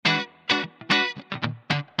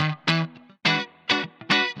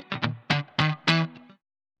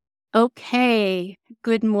Okay,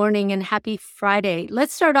 good morning and happy Friday.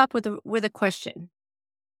 Let's start off with a question.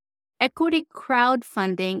 Equity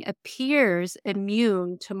crowdfunding appears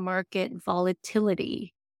immune to market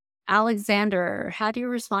volatility. Alexander, how do you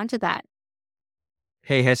respond to that?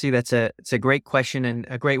 Hey, Hesse, it's a great question and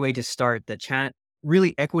a great way to start the chat.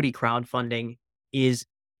 Really, equity crowdfunding is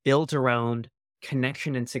built around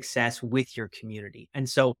connection and success with your community. And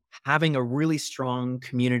so having a really strong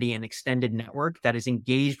community and extended network that is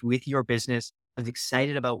engaged with your business, is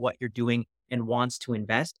excited about what you're doing and wants to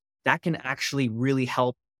invest, that can actually really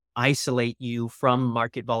help isolate you from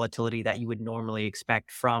market volatility that you would normally expect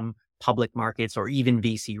from public markets or even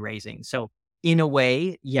VC raising. So in a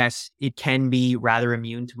way, yes, it can be rather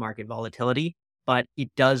immune to market volatility, but it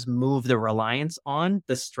does move the reliance on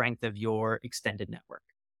the strength of your extended network.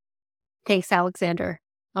 Thanks, Alexander.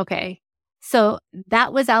 Okay, so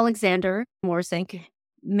that was Alexander Morsink,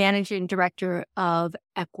 Managing Director of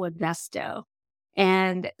Equivesto.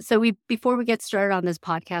 And so before we get started on this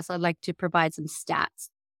podcast, I'd like to provide some stats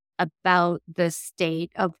about the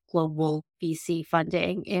state of global VC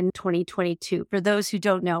funding in 2022. For those who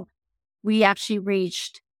don't know, we actually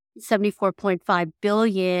reached 74.5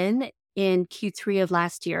 billion in Q3 of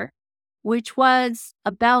last year, which was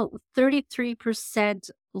about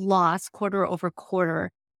 33% loss quarter over quarter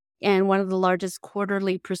and one of the largest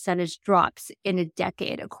quarterly percentage drops in a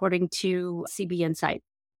decade, according to CB Insight.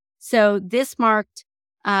 So this marked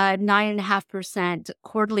a 9.5%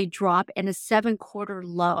 quarterly drop and a 7-quarter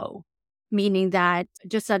low, meaning that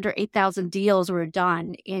just under 8,000 deals were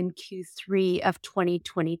done in Q3 of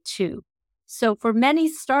 2022. So for many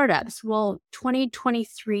startups, will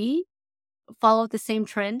 2023 follow the same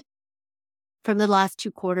trend from the last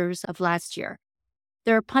 2 quarters of last year?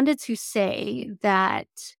 There are pundits who say that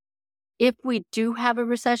if we do have a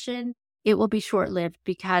recession, it will be short-lived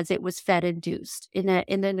because it was Fed induced in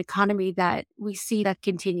an economy that we see that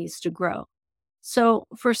continues to grow. So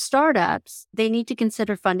for startups, they need to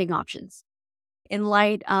consider funding options in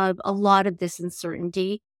light of a lot of this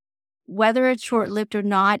uncertainty. Whether it's short-lived or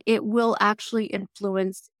not, it will actually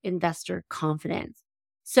influence investor confidence.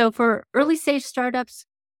 So for early stage startups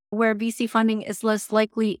where VC funding is less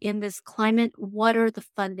likely in this climate, what are the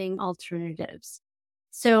funding alternatives?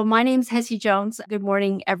 So my name's Hesse Jones. Good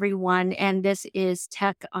morning, everyone. And this is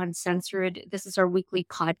Tech Uncensored. This is our weekly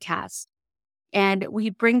podcast. And we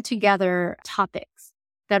bring together topics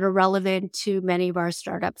that are relevant to many of our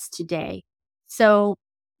startups today. So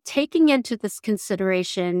taking into this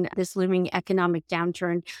consideration, this looming economic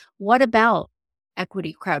downturn, what about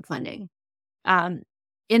equity crowdfunding?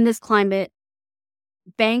 In this climate,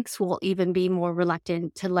 banks will even be more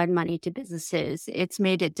reluctant to lend money to businesses. It's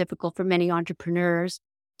made it difficult for many entrepreneurs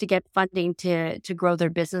to get funding to grow their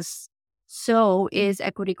business. So is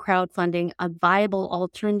equity crowdfunding a viable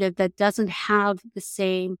alternative that doesn't have the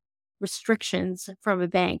same restrictions from a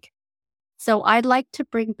bank? So I'd like to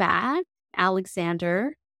bring back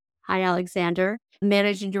Alexander. Hi, Alexander,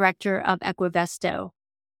 Managing Director of Equivesto,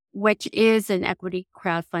 which is an equity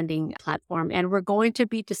crowdfunding platform. And we're going to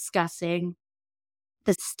be discussing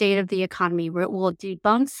the state of the economy. We'll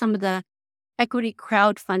debunk some of the equity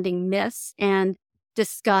crowdfunding myths and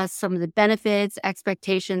discuss some of the benefits,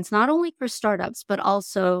 expectations, not only for startups, but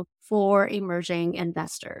also for emerging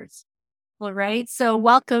investors. All right. So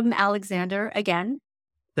welcome, Alexander, again.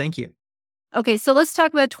 Thank you. Okay, so let's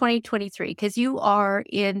talk about 2023 because you are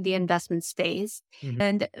in the investment space. Mhm.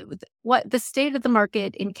 And what the state of the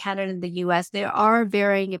market in Canada and the US, there are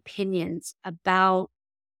varying opinions about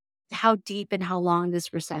how deep and how long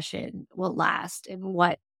this recession will last and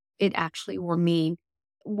what it actually will mean.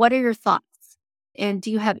 What are your thoughts? And do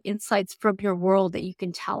you have insights from your world that you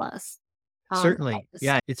can tell us about Certainly. this?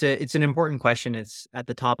 Yeah, it's an important question. It's at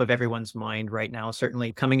the top of everyone's mind right now.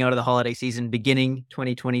 Certainly coming out of the holiday season, beginning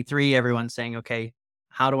 2023, everyone's saying, okay,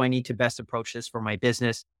 how do I need to best approach this for my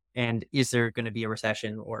business? And is there going to be a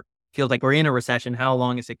recession or feels like we're in a recession? How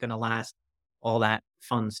long is it going to last? All that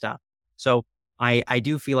fun stuff. So I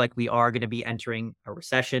do feel like we are going to be entering a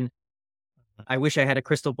recession. I wish I had a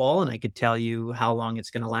crystal ball and I could tell you how long it's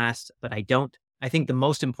going to last, but I don't. I think the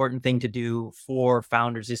most important thing to do for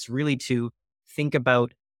founders is really to think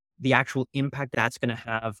about the actual impact that's going to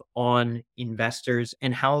have on investors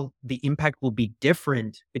and how the impact will be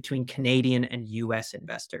different between Canadian and US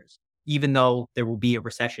investors. Even though there will be a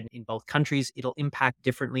recession in both countries, it'll impact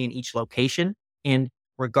differently in each location. And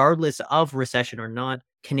regardless of recession or not,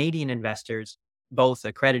 Canadian investors, both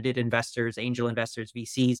accredited investors, angel investors,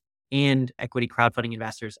 VCs, and equity crowdfunding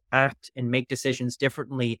investors act and make decisions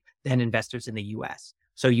differently than investors in the US.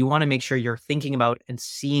 So you want to make sure you're thinking about and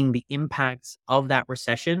seeing the impacts of that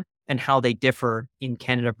recession and how they differ in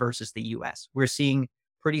Canada versus the US. We're seeing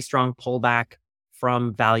pretty strong pullback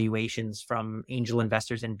from valuations from angel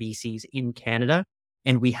investors and VCs in Canada.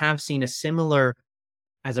 And we have seen a similar,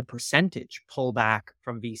 as a percentage, pullback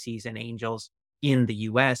from VCs and angels in the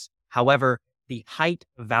US. However, the height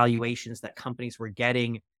of valuations that companies were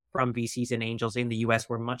getting from VCs and angels in the US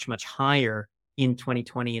were much, much higher in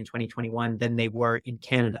 2020 and 2021 than they were in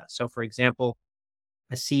Canada. So, for example,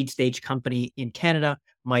 a seed stage company in Canada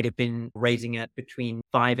might have been raising at between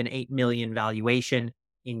 5 and 8 million valuation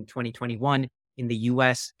in 2021. In the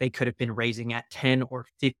US, they could have been raising at 10 or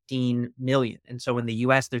 15 million. And so in the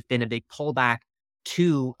US, there's been a big pullback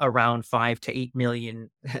to around 5 to 8 million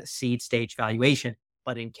seed stage valuation.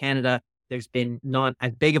 But in Canada, there's been not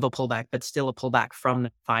as big of a pullback, but still a pullback from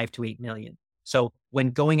 5 to 8 million. So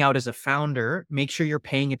when going out as a founder, make sure you're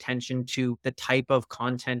paying attention to the type of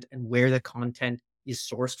content and where the content is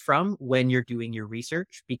sourced from when you're doing your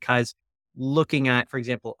research, because looking at, for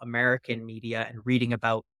example, American media and reading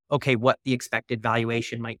about, okay, what the expected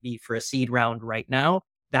valuation might be for a seed round right now,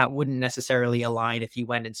 that wouldn't necessarily align if you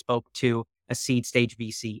went and spoke to a seed stage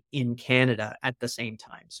VC in Canada at the same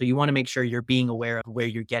time. So you want to make sure you're being aware of where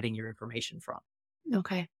you're getting your information from.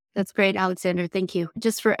 Okay. That's great, Alexander. Thank you.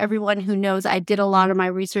 Just for everyone who knows, I did a lot of my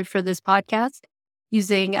research for this podcast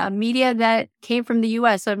using media that came from the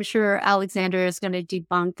US. So I'm sure Alexander is going to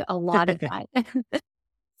debunk a lot of that.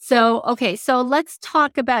 Okay. So let's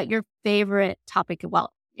talk about your favorite topic.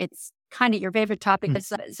 Well, it's kind of your favorite topic.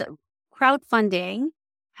 So crowdfunding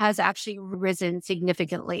has actually risen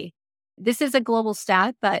significantly. This is a global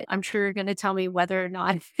stat, but I'm sure you're going to tell me whether or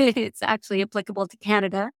not it's actually applicable to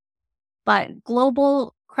Canada. But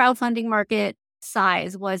global crowdfunding market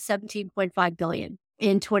size was 17.5 billion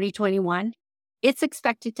in 2021. It's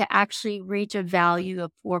expected to actually reach a value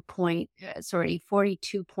of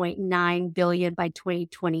 42.9 billion by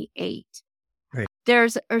 2028. Right.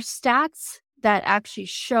 There's stats that actually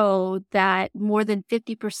show that more than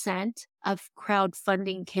 50% of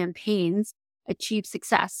crowdfunding campaigns achieve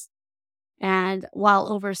success. And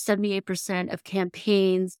while over 78% of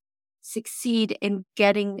campaigns succeed in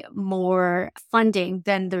getting more funding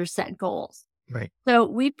than their set goals. Right. So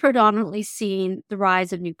we've predominantly seen the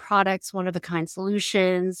rise of new products, one-of-a-kind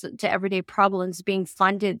solutions to everyday problems being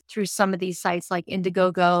funded through some of these sites like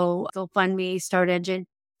Indiegogo, GoFundMe, StartEngine.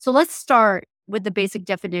 So let's start with the basic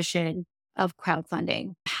definition of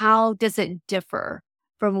crowdfunding. How does it differ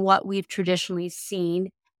from what we've traditionally seen?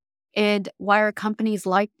 And why are companies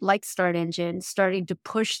like StartEngine starting to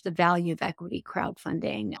push the value of equity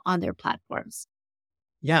crowdfunding on their platforms?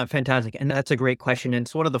 Yeah, fantastic. And that's a great question. And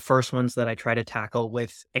it's one of the first ones that I try to tackle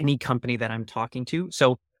with any company that I'm talking to.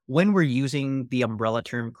 So when we're using the umbrella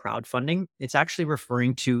term crowdfunding, it's actually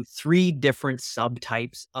referring to 3 different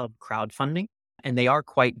subtypes of crowdfunding, and they are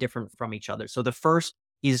quite different from each other. So the first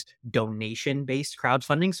is donation-based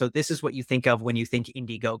crowdfunding. So this is what you think of when you think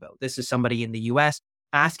Indiegogo. This is somebody in the US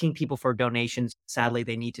asking people for donations. Sadly,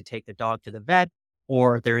 they need to take the dog to the vet,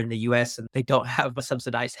 or they're in the US and they don't have a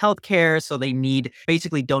subsidized healthcare. So they need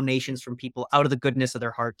basically donations from people out of the goodness of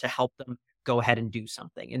their heart to help them go ahead and do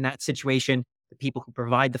something. In that situation, the people who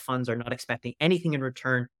provide the funds are not expecting anything in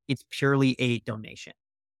return. It's purely a donation.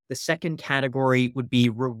 The second category would be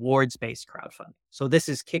rewards-based crowdfunding. So this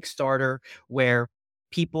is Kickstarter, where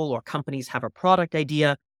people or companies have a product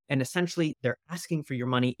idea, and essentially they're asking for your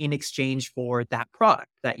money in exchange for that product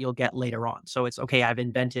that you'll get later on. So it's, okay, I've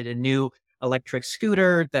invented a new electric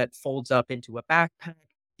scooter that folds up into a backpack.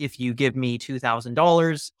 If you give me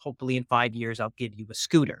 $2,000, hopefully in 5 years, I'll give you a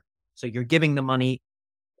scooter. So you're giving the money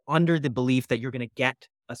under the belief that you're going to get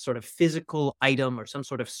a sort of physical item or some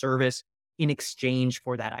sort of service in exchange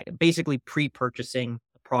for that item, basically pre-purchasing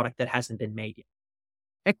a product that hasn't been made yet.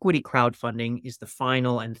 Equity crowdfunding is the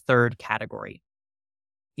final and third category.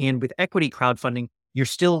 And with equity crowdfunding, you're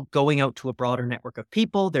still going out to a broader network of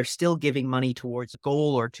people. They're still giving money towards a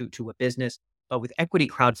goal or to a business. But with equity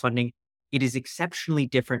crowdfunding, it is exceptionally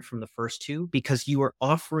different from the first two, because you are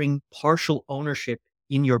offering partial ownership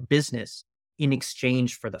in your business in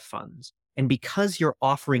exchange for the funds. And because you're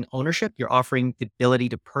offering ownership, you're offering the ability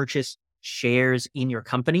to purchase shares in your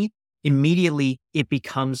company, immediately it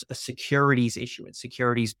becomes a securities issuance,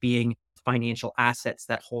 securities being financial assets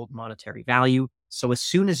that hold monetary value. So as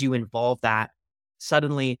soon as you involve that,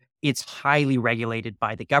 suddenly it's highly regulated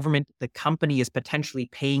by the government. The company is potentially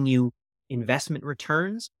paying you investment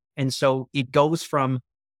returns. And so it goes from,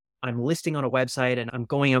 I'm listing on a website and I'm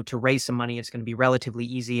going out to raise some money. It's going to be relatively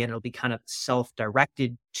easy and it'll be kind of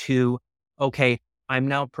self-directed, to, okay, I'm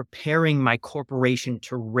now preparing my corporation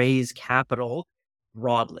to raise capital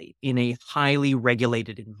broadly in a highly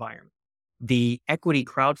regulated environment. the equity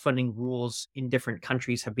crowdfunding rules in different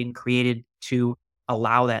countries have been created to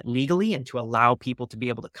allow that legally and to allow people to be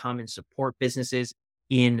able to come and support businesses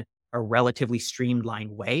in a relatively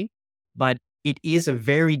streamlined way. But it is a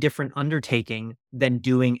very different undertaking than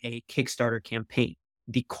doing a Kickstarter campaign.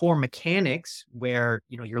 The core mechanics where,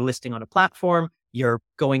 you're listing on a platform, you're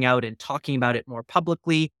going out and talking about it more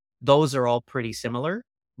publicly, those are all pretty similar.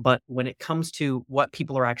 But when it comes to what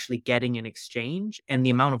people are actually getting in exchange and the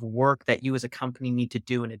amount of work that you as a company need to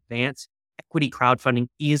do in advance, equity crowdfunding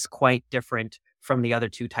is quite different from the other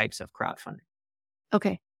two types of crowdfunding.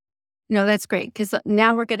 Okay. No, that's great. Because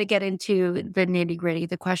now we're going to get into the nitty gritty,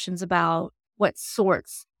 the questions about what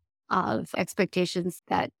sorts of expectations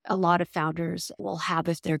that a lot of founders will have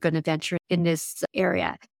if they're going to venture in this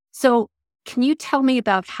area. So can you tell me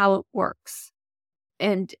about how it works?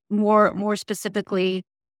 And more specifically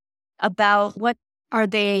about what are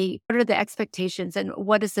the expectations and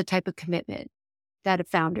what is the type of commitment that a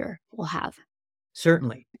founder will have?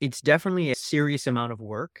 Certainly. It's definitely a serious amount of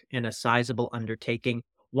work and a sizable undertaking.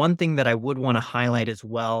 One thing that I would want to highlight as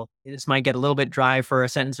well, this might get a little bit dry for a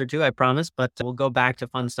sentence or two, I promise, but we'll go back to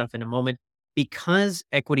fun stuff in a moment. Because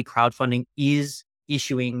equity crowdfunding is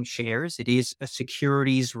issuing shares, it is a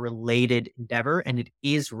securities related endeavor and it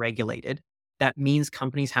is regulated. That means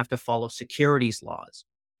companies have to follow securities laws.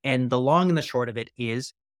 And the long and the short of it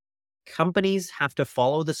is companies have to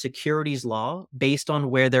follow the securities law based on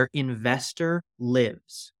where their investor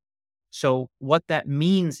lives. So what that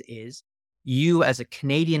means is you as a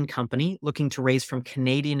Canadian company looking to raise from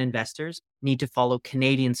Canadian investors need to follow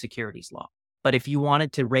Canadian securities law. But if you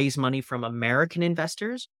wanted to raise money from American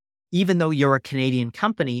investors, even though you're a Canadian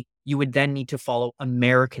company, you would then need to follow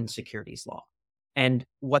American securities law. And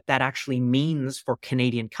what that actually means for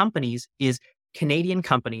Canadian companies is Canadian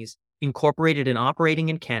companies incorporated and operating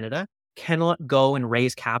in Canada cannot go and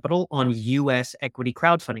raise capital on US equity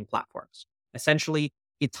crowdfunding platforms. Essentially,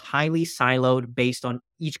 it's highly siloed based on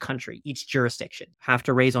each country, each jurisdiction. Have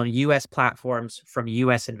to raise on US platforms from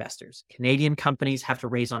US investors. Canadian companies have to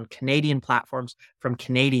raise on Canadian platforms from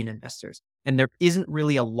Canadian investors. And there isn't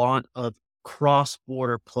really a lot of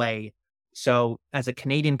cross-border play. So as a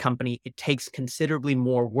Canadian company, it takes considerably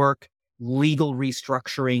more work, legal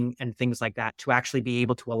restructuring, and things like that to actually be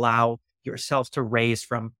able to allow yourselves to raise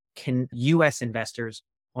from US investors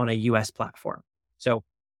on a US platform. So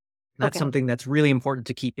that's Okay. something that's really important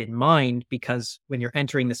to keep in mind, because when you're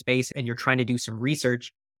entering the space and you're trying to do some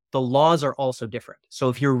research, the laws are also different. So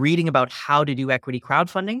if you're reading about how to do equity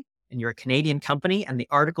crowdfunding and you're a Canadian company and the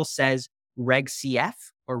article says Reg CF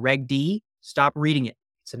or Reg D, stop reading it.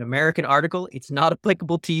 It's an American article. It's not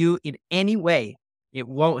applicable to you in any way. It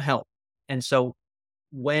won't help. And so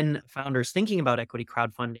when founders thinking about equity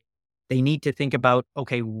crowdfunding, they need to think about,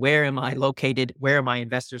 okay, where am I located? Where are my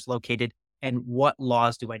investors located? And what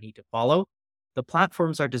laws do I need to follow? The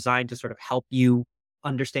platforms are designed to sort of help you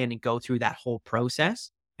understand and go through that whole process.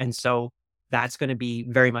 And so that's going to be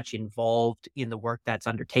very much involved in the work that's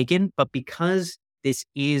undertaken. But because this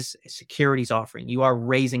is a securities offering, you are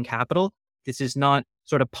raising capital. This is not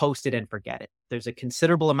sort of post it and forget it. There's a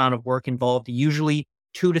considerable amount of work involved, usually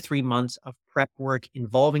 2 to 3 months of prep work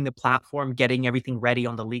involving the platform, getting everything ready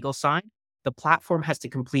on the legal side. The platform has to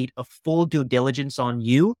complete a full due diligence on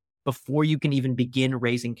you before you can even begin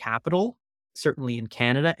raising capital, certainly in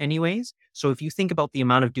Canada anyways. So if you think about the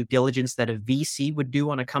amount of due diligence that a VC would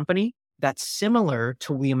do on a company, that's similar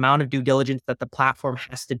to the amount of due diligence that the platform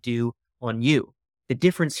has to do on you. The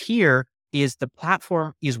difference here is the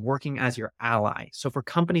platform is working as your ally. So for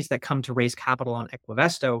companies that come to raise capital on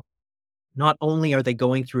Equivesto, not only are they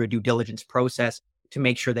going through a due diligence process to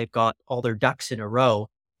make sure they've got all their ducks in a row,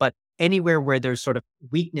 but anywhere where there's sort of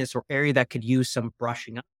weakness or area that could use some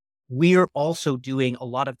brushing up, we're also doing a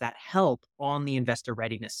lot of that help on the investor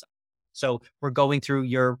readiness side. So we're going through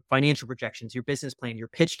your financial projections, your business plan, your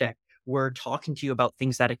pitch deck. We're talking to you about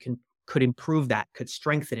things that could improve that, could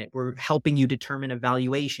strengthen it. We're helping you determine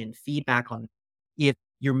evaluation, feedback on if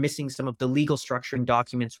you're missing some of the legal structuring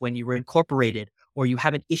documents when you were incorporated, or you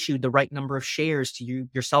haven't issued the right number of shares to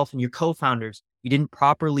yourself and your co-founders. You didn't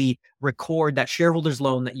properly record that shareholders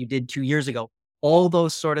loan that you did 2 years ago. All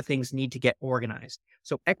those sort of things need to get organized.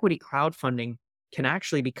 So equity crowdfunding can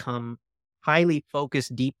actually become highly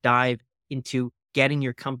focused, deep dive into getting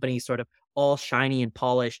your company sort of all shiny and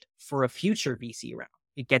polished for a future VC round.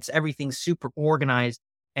 It gets everything super organized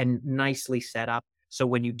and nicely set up. So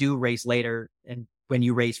when you do raise later and when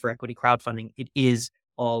you raise for equity crowdfunding, it is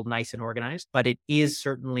all nice and organized, but it is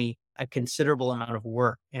certainly a considerable amount of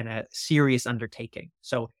work and a serious undertaking.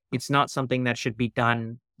 So it's not something that should be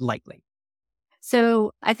done lightly.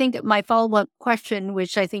 So I think my follow-up question,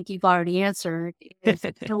 which I think you've already answered, is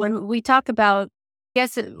so when we talk about,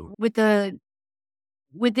 yes, with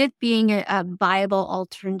it being a viable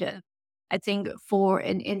alternative, I think for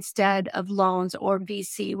an instead of loans or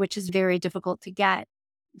VC, which is very difficult to get,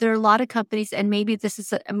 there are a lot of companies, and maybe this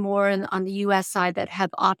is more on the US side, that have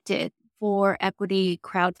opted for equity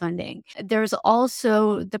crowdfunding. There's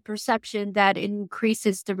also the perception that it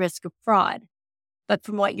increases the risk of fraud. But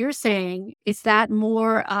from what you're saying, is that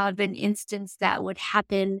more of an instance that would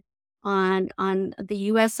happen on the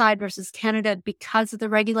US side versus Canada because of the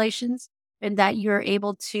regulations, and that you're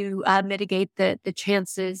able to mitigate the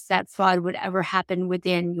chances that fraud would ever happen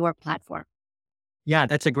within your platform? Yeah,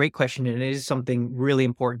 that's a great question. And it is something really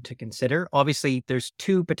important to consider. Obviously, there's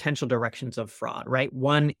two potential directions of fraud, right?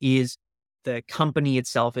 One is the company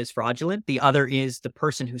itself is fraudulent. The other is the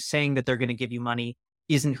person who's saying that they're going to give you money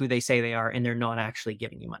isn't who they say they are, and they're not actually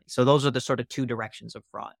giving you money. So those are the sort of two directions of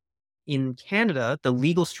fraud. In Canada, the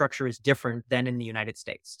legal structure is different than in the United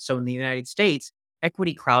States. So in the United States,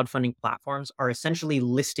 equity crowdfunding platforms are essentially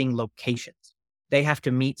listing locations. They have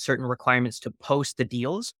to meet certain requirements to post the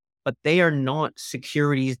deals, but they are not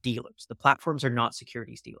securities dealers. The platforms are not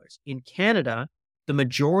securities dealers. In Canada, the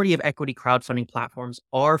majority of equity crowdfunding platforms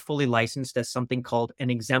are fully licensed as something called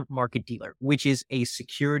an exempt market dealer, which is a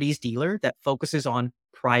securities dealer that focuses on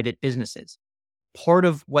private businesses. Part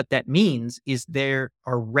of what that means is there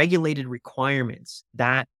are regulated requirements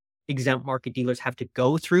that exempt market dealers have to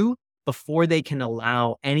go through before they can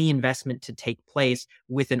allow any investment to take place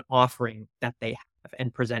with an offering that they have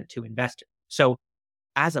and present to investors. So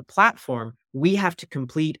as a platform, we have to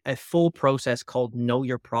complete a full process called Know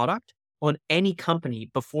Your Product on any company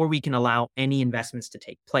before we can allow any investments to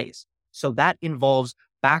take place. So that involves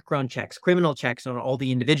background checks, criminal checks on all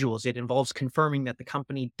the individuals. It involves confirming that the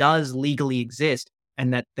company does legally exist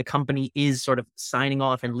and that the company is sort of signing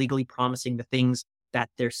off and legally promising the things that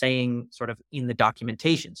they're saying sort of in the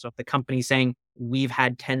documentation. So if the company's saying we've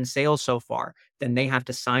had 10 sales so far, then they have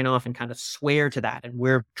to sign off and kind of swear to that. And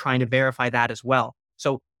we're trying to verify that as well.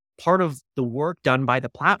 So part of the work done by the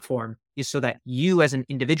platform is so that you as an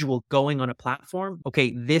individual going on a platform,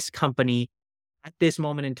 okay, this company at this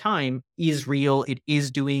moment in time is real. It is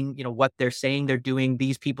doing, what they're saying they're doing.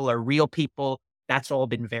 These people are real people. That's all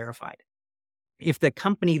been verified. If the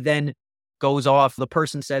company then goes off, the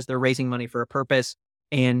person says they're raising money for a purpose,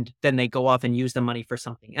 and then they go off and use the money for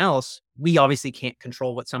something else, we obviously can't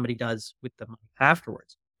control what somebody does with the money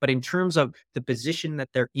afterwards. But in terms of the position that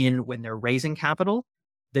they're in when they're raising capital,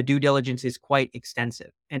 the due diligence is quite extensive.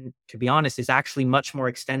 And to be honest, is actually much more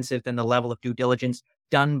extensive than the level of due diligence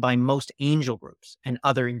done by most angel groups and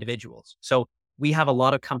other individuals. So we have a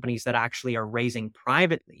lot of companies that actually are raising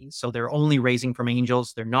privately. So they're only raising from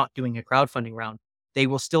angels. They're not doing a crowdfunding round. They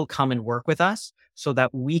will still come and work with us so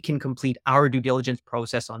that we can complete our due diligence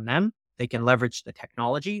process on them. They can leverage the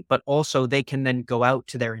technology, but also they can then go out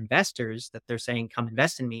to their investors that they're saying, come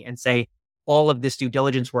invest in me, and say, all of this due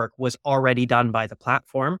diligence work was already done by the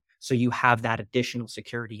platform. So you have that additional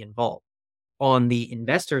security involved. On the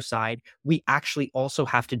investor side, we actually also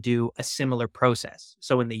have to do a similar process.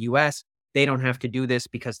 So in the US, they don't have to do this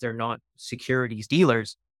because they're not securities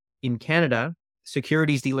dealers. In Canada,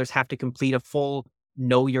 securities dealers have to complete a full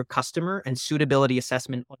know your customer and suitability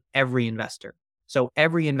assessment on every investor. So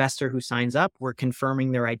every investor who signs up, we're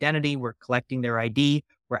confirming their identity, we're collecting their ID,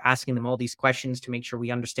 we're asking them all these questions to make sure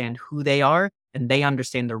we understand who they are and they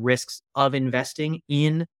understand the risks of investing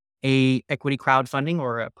in a equity crowdfunding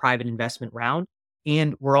or a private investment round.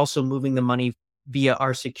 And we're also moving the money via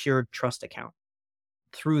our secured trust account.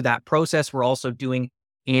 Through that process, we're also doing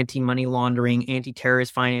anti-money laundering,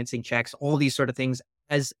 anti-terrorist financing checks, all these sort of things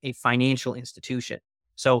as a financial institution.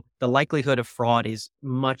 So the likelihood of fraud is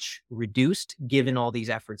much reduced given all these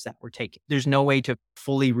efforts that we're taking. There's no way to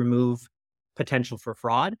fully remove potential for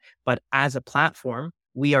fraud, but as a platform,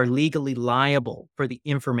 we are legally liable for the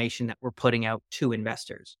information that we're putting out to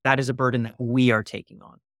investors. That is a burden that we are taking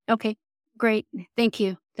on. Okay, great. Thank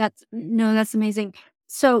you. That's amazing.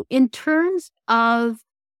 So in terms of,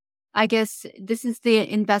 I guess this is the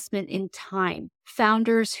investment in time,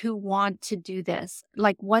 founders who want to do this,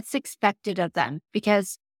 like what's expected of them?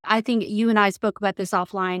 Because I think you and I spoke about this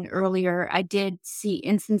offline earlier. I did see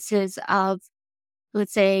instances of,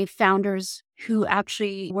 let's say, founders who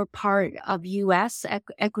actually were part of US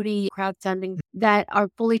equity crowdfunding that are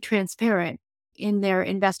fully transparent in their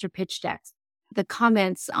investor pitch decks. The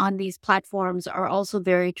comments on these platforms are also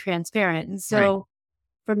very transparent. And so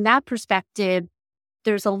from that perspective,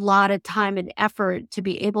 there's a lot of time and effort to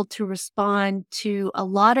be able to respond to a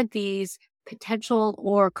lot of these potential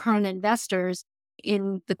or current investors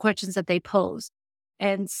in the questions that they pose.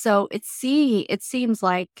 And so it seems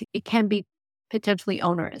like it can be potentially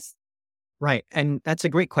onerous. Right. And that's a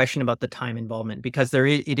great question about the time involvement because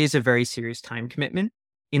it is a very serious time commitment.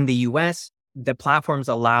 In the US, the platforms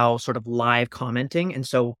allow sort of live commenting. And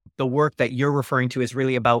so the work that you're referring to is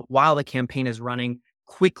really about while the campaign is running,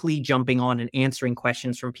 quickly jumping on and answering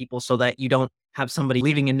questions from people so that you don't have somebody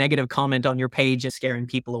leaving a negative comment on your page and scaring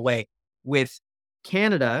people away. With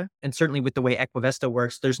Canada, and certainly with the way Equivesto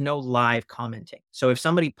works, there's no live commenting. So if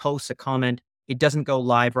somebody posts a comment, it doesn't go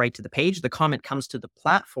live right to the page. The comment comes to the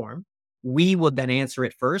platform. We would then answer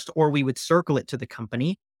it first, or we would circle it to the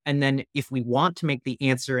company. And then if we want to make the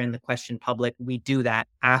answer and the question public, we do that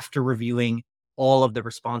after reviewing all of the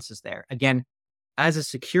responses there. Again, as a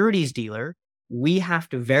securities dealer, we have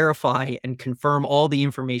to verify and confirm all the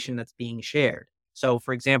information that's being shared. So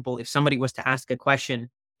for example, if somebody was to ask a question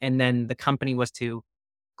and then the company was to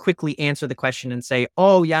quickly answer the question and say,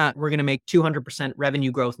 oh yeah, we're going to make 200%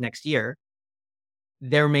 revenue growth next year,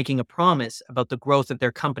 they're making a promise about the growth of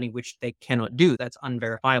their company, which they cannot do. That's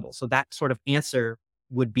unverifiable. So that sort of answer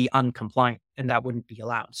would be uncompliant and that wouldn't be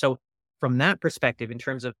allowed. So from that perspective, in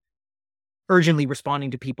terms of urgently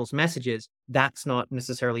responding to people's messages, that's not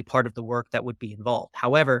necessarily part of the work that would be involved.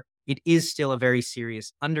 However, it is still a very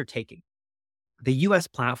serious undertaking. The US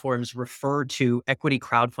platforms refer to equity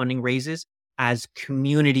crowdfunding raises as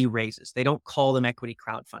community raises. They don't call them equity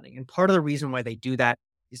crowdfunding. And part of the reason why they do that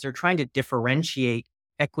is they're trying to differentiate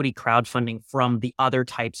equity crowdfunding from the other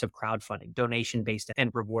types of crowdfunding, donation-based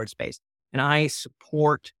and rewards-based. And I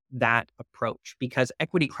support that approach because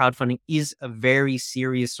equity crowdfunding is a very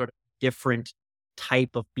serious sort of different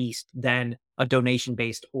type of beast than a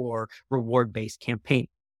donation-based or reward-based campaign.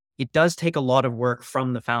 It does take a lot of work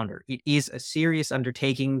from the founder. It is a serious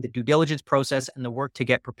undertaking. The due diligence process and the work to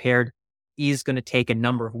get prepared is going to take a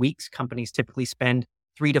number of weeks. Companies typically spend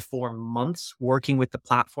 3 to 4 months working with the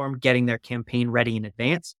platform, getting their campaign ready in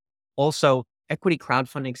advance. Also, equity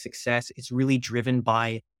crowdfunding success is really driven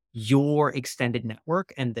by your extended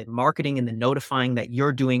network and the marketing and the notifying that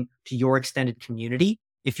you're doing to your extended community.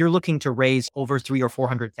 If you're looking to raise over 300,000 or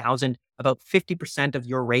 400,000, about 50% of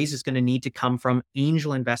your raise is going to need to come from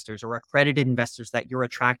angel investors or accredited investors that you're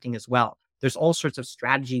attracting as well. There's all sorts of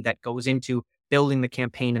strategy that goes into building the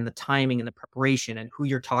campaign and the timing and the preparation and who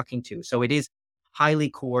you're talking to. So it is highly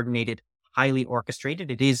coordinated, highly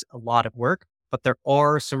orchestrated. It is a lot of work, but there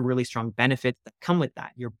are some really strong benefits that come with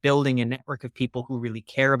that. You're building a network of people who really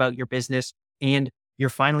care about your business, and you're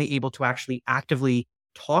finally able to actually actively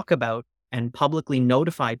talk about and publicly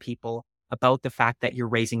notify people about the fact that you're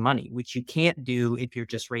raising money, which you can't do if you're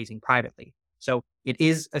just raising privately. So it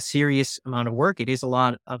is a serious amount of work. It is a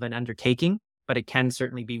lot of an undertaking, but it can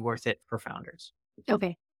certainly be worth it for founders.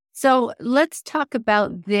 Okay. So let's talk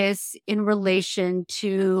about this in relation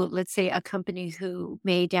to, let's say, a company who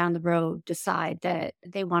may down the road decide that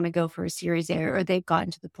they want to go for a Series A, or they've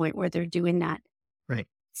gotten to the point where they're doing that. Right.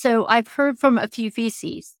 So I've heard from a few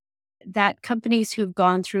VCs that companies who've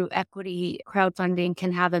gone through equity crowdfunding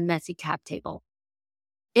can have a messy cap table.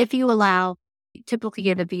 If you allow, typically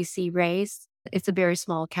get a VC raise, it's a very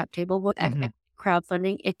small cap table with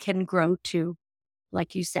crowdfunding. It can grow to,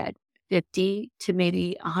 like you said, 50 to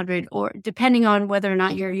maybe 100, or depending on whether or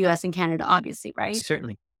not you're US and Canada, obviously, right?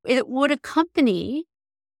 Certainly. Would a company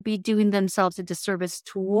be doing themselves a disservice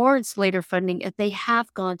towards later funding if they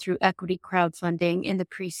have gone through equity crowdfunding in the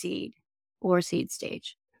pre-seed or seed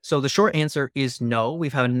stage? So the short answer is no.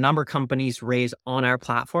 We've had a number of companies raise on our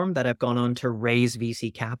platform that have gone on to raise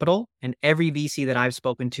VC capital. And every VC that I've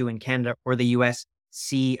spoken to in Canada or the US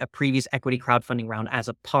see a previous equity crowdfunding round as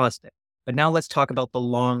a positive. But now let's talk about the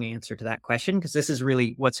long answer to that question, because this is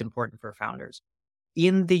really what's important for founders.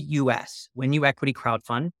 In the US, when you equity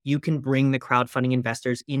crowdfund, you can bring the crowdfunding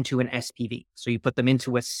investors into an SPV. So you put them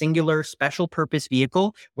into a singular special purpose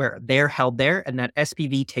vehicle where they're held there, and that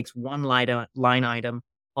SPV takes one line item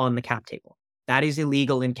on the cap table. That is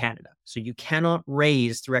illegal in Canada. So you cannot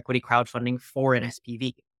raise through equity crowdfunding for an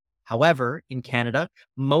SPV. However, in Canada,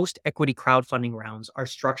 most equity crowdfunding rounds are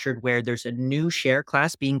structured where there's a new share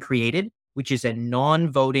class being created, which is a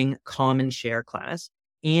non-voting common share class,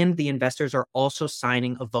 and the investors are also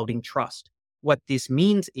signing a voting trust. What this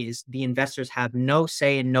means is the investors have no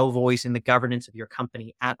say and no voice in the governance of your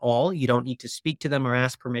company at all. You don't need to speak to them or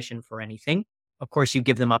ask permission for anything. Of course, you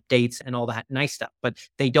give them updates and all that nice stuff, but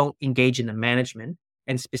they don't engage in the management.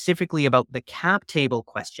 And specifically about the cap table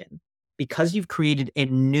question, because you've created a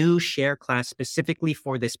new share class specifically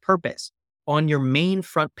for this purpose, on your main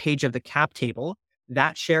front page of the cap table,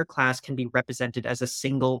 that share class can be represented as a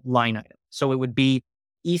single line item. So it would be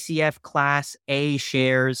ECF Class A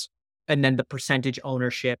shares, and then the percentage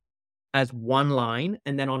ownership as one line.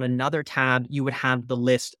 And then on another tab, you would have the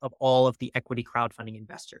list of all of the equity crowdfunding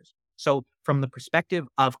investors. So from the perspective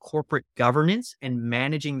of corporate governance and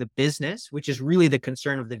managing the business, which is really the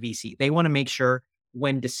concern of the VC, they want to make sure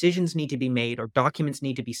when decisions need to be made or documents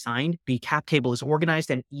need to be signed, the cap table is organized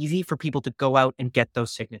and easy for people to go out and get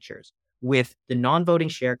those signatures. With the non-voting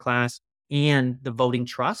share class and the voting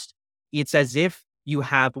trust, it's as if you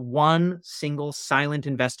have one single silent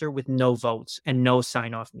investor with no votes and no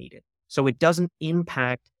sign-off needed. So it doesn't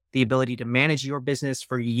impact the ability to manage your business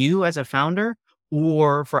for you as a founder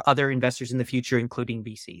or for other investors in the future, including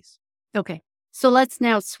VCs. Okay. So let's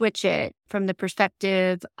now switch it from the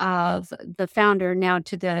perspective of the founder now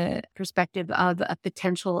to the perspective of a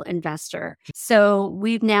potential investor. So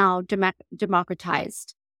we've now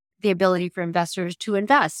democratized the ability for investors to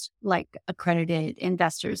invest, like accredited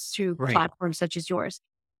investors through platforms such as yours.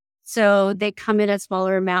 So they come in at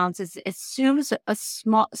smaller amounts. It assumes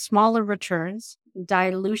smaller returns,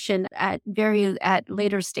 dilution at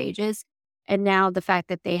later stages, and now the fact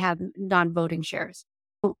that they have non-voting shares.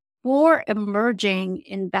 For emerging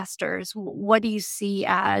investors, what do you see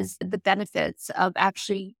as the benefits of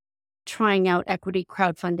actually trying out equity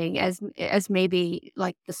crowdfunding as maybe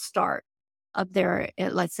like the start of their,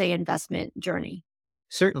 let's say, investment journey?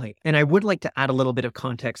 Certainly. And I would like to add a little bit of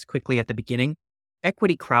context quickly at the beginning.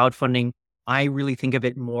 Equity crowdfunding, I really think of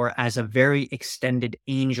it more as a very extended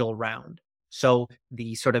angel round. So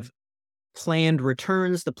the sort of planned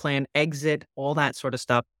returns, the planned exit, all that sort of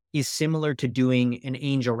stuff is similar to doing an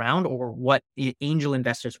angel round or what angel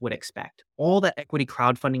investors would expect. All that equity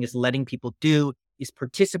crowdfunding is letting people do is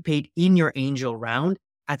participate in your angel round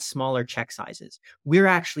at smaller check sizes. We're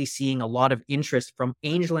actually seeing a lot of interest from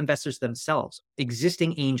angel investors themselves,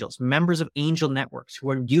 existing angels, members of angel networks who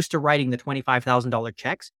are used to writing the $25,000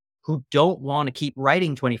 checks, who don't want to keep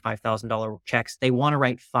writing $25,000 checks. They want to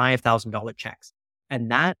write $5,000 checks.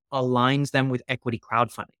 And that aligns them with equity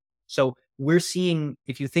crowdfunding. So we're seeing,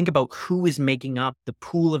 if you think about who is making up the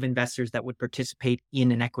pool of investors that would participate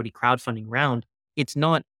in an equity crowdfunding round, it's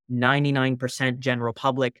not 99% general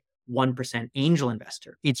public, 1% angel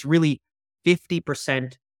investor. It's really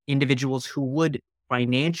 50% individuals who would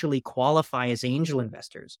financially qualify as angel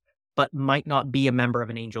investors, but might not be a member of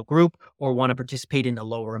an angel group or want to participate in a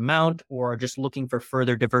lower amount or are just looking for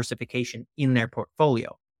further diversification in their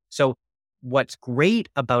portfolio. So what's great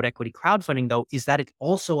about equity crowdfunding, though, is that it's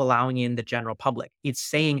also allowing in the general public. It's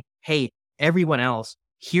saying, hey, everyone else,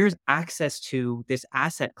 here's access to this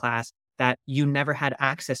asset class that you never had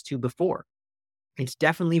access to before. It's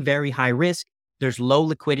definitely very high risk. There's low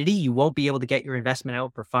liquidity. You won't be able to get your investment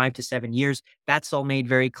out for 5 to 7 years. That's all made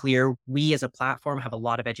very clear. We as a platform have a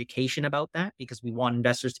lot of education about that because we want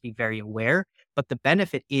investors to be very aware. But the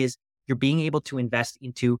benefit is you're being able to invest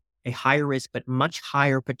into a higher risk, but much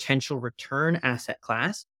higher potential return asset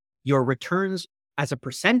class. Your returns as a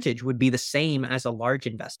percentage would be the same as a large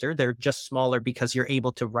investor. They're just smaller because you're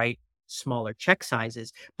able to write smaller check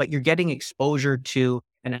sizes, but you're getting exposure to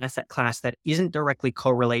an asset class that isn't directly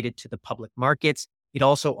correlated to the public markets. It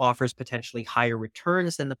also offers potentially higher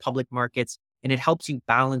returns than the public markets, and it helps you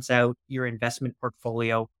balance out your investment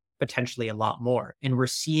portfolio potentially a lot more. And we're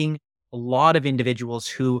seeing a lot of individuals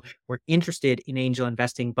who were interested in angel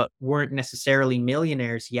investing, but weren't necessarily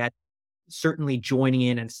millionaires yet, certainly joining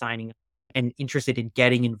in and signing up and interested in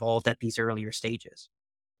getting involved at these earlier stages.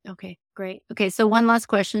 Okay, great. Okay, so one last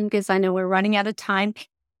question, because I know we're running out of time.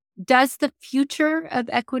 Does the future of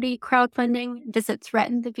equity crowdfunding, does it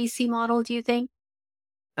threaten the VC model, do you think?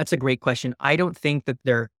 That's a great question. I don't think that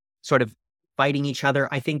they're sort of fighting each other.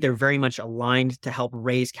 I think they're very much aligned to help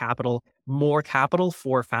raise capital, more capital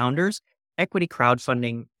for founders. Equity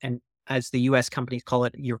crowdfunding, and as the US companies call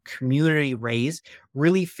it, your community raise,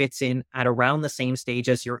 really fits in at around the same stage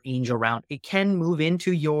as your angel round. It can move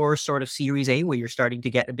into your sort of Series A where you're starting to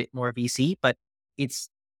get a bit more VC, but it's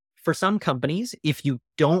for some companies, if you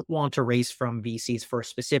don't want to raise from VCs for a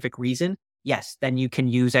specific reason, yes, then you can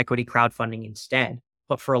use equity crowdfunding instead.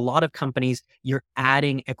 But for a lot of companies, you're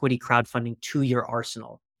adding equity crowdfunding to your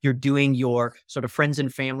arsenal. You're doing your sort of friends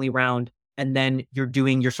and family round, and then you're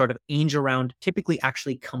doing your sort of angel round, typically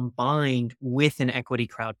actually combined with an equity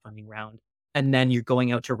crowdfunding round. And then you're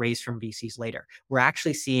going out to raise from VCs later. We're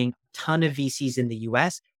actually seeing a ton of VCs in the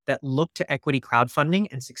US that look to equity crowdfunding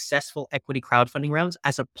and successful equity crowdfunding rounds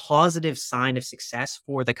as a positive sign of success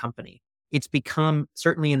for the company. It's become,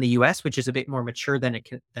 certainly in the US, which is a bit more mature than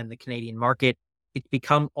the Canadian market, it's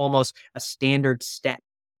become almost a standard step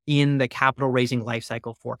in the capital raising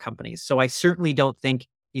lifecycle for companies. So I certainly don't think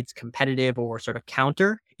it's competitive or sort of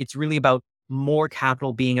counter. It's really about more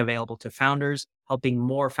capital being available to founders, helping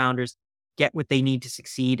more founders get what they need to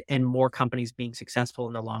succeed and more companies being successful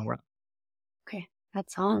in the long run. Okay.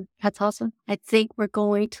 That's awesome. I think we're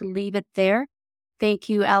going to leave it there. Thank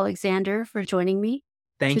you, Alexander, for joining me.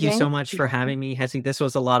 Thank you so much for having me, Hesse. This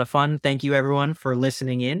was a lot of fun. Thank you, everyone, for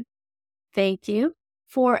listening in. Thank you.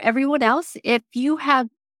 For everyone else, if you have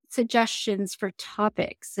suggestions for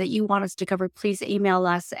topics that you want us to cover, please email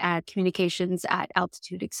us at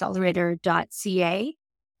communications@altitudeaccelerator.ca.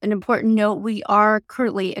 An important note, we are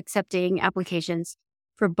currently accepting applications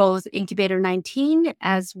for both Incubator 19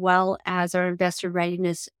 as well as our investor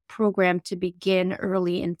readiness program to begin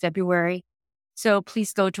early in February. So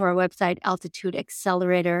please go to our website,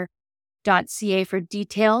 altitudeaccelerator.ca, for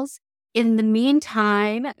details. In the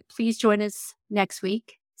meantime, please join us next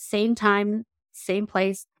week, same time, same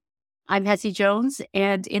place. I'm Hesse Jones,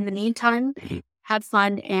 and in the meantime, have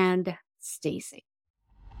fun and stay safe.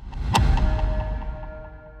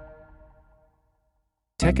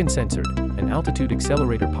 Tech Uncensored, an Altitude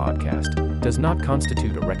Accelerator podcast, does not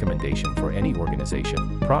constitute a recommendation for any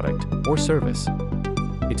organization, product, or service.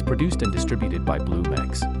 It's produced and distributed by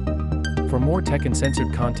BlueMex. For more Tech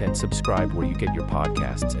Uncensored content, subscribe where you get your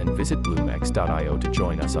podcasts and visit bluemex.io to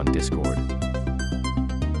join us on Discord.